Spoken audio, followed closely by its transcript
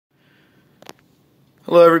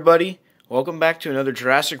Hello everybody, welcome back to another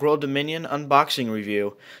Jurassic World Dominion unboxing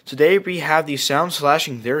review. Today we have the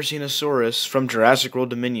sound-slashing Therizinosaurus from Jurassic World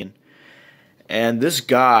Dominion. And this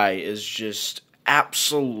guy is just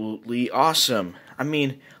absolutely awesome. I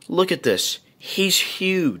mean, look at this. He's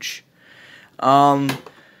huge.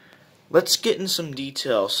 Let's get in some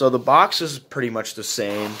detail. So the box is pretty much the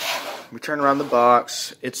same. We turn around the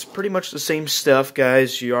box. It's pretty much the same stuff,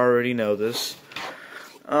 guys. You already know this.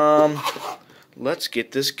 Let's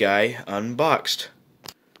get this guy unboxed.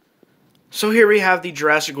 So here we have the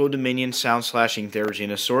Jurassic World Dominion sound-slashing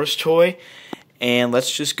Therizinosaurus toy, and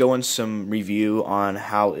let's just go in some review on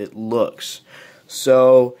how it looks.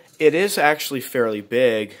 So it is actually fairly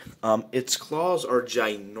big. Its claws are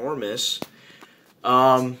ginormous.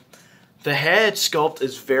 The head sculpt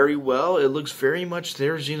is very well. It looks very much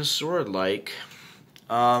Therizinosaur-like.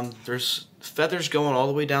 There's feathers going all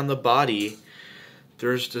the way down the body.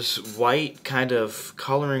 There's this white kind of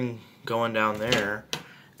coloring going down there,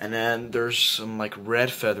 and then there's some like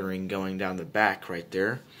red feathering going down the back right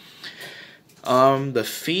there. The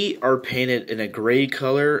feet are painted in a gray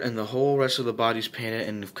color, and the whole rest of the body's painted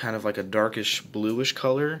in kind of like a darkish bluish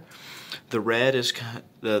color. The red is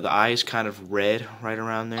the eye is kind of red right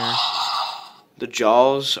around there. The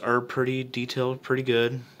jaws are pretty detailed, pretty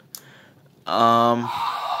good. The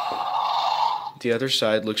other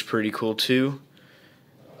side looks pretty cool too.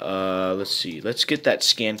 Let's see. Let's get that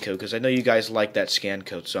scan code, because I know you guys like that scan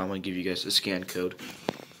code, so I'm going to give you guys the scan code.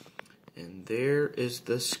 And there is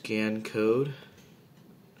the scan code.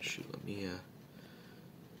 Shoot, let me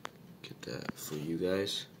get that for you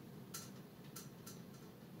guys.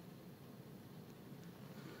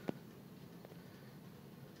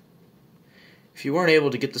 If you weren't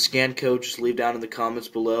able to get the scan code, just leave down in the comments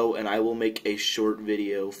below, and I will make a short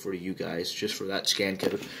video for you guys just for that scan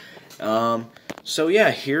code. So yeah,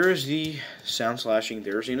 here is the sound-slashing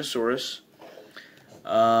Therizinosaurus.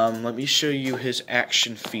 Let me show you his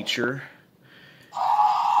action feature.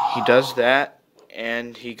 He does that,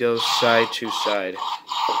 and he goes side to side,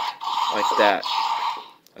 like that.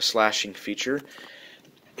 A slashing feature.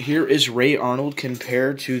 Here is Ray Arnold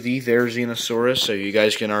compared to the Therizinosaurus, so you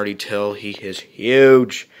guys can already tell he is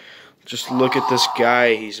huge. Just look at this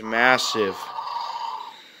guy, he's massive.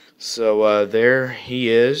 So there he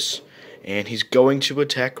is. And he's going to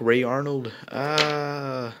attack Ray Arnold.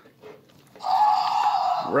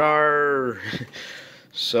 Rawr.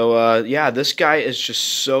 So, yeah, this guy is just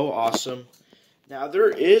so awesome. Now,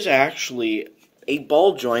 there is actually a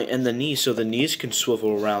ball joint in the knee, so the knees can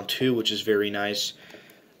swivel around too, which is very nice.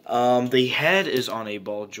 The head is on a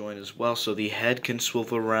ball joint as well, so the head can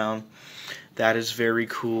swivel around. That is very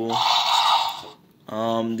cool.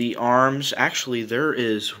 The arms, actually, there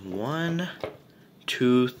is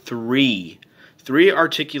three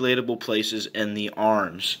articulatable places in the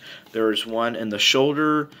arms. There's one in the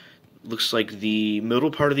shoulder, looks like the middle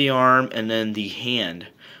part of the arm, and then the hand,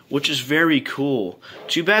 which is very cool.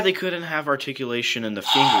 Too bad they couldn't have articulation in the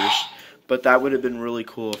fingers, but that would have been really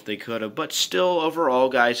cool if they could have. But still, overall,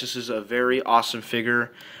 guys, this is a very awesome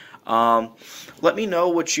figure. Let me know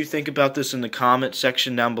what you think about this in the comment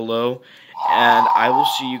section down below, and I will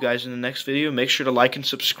see you guys in the next video. Make sure to like and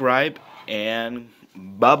subscribe, and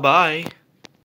bye-bye.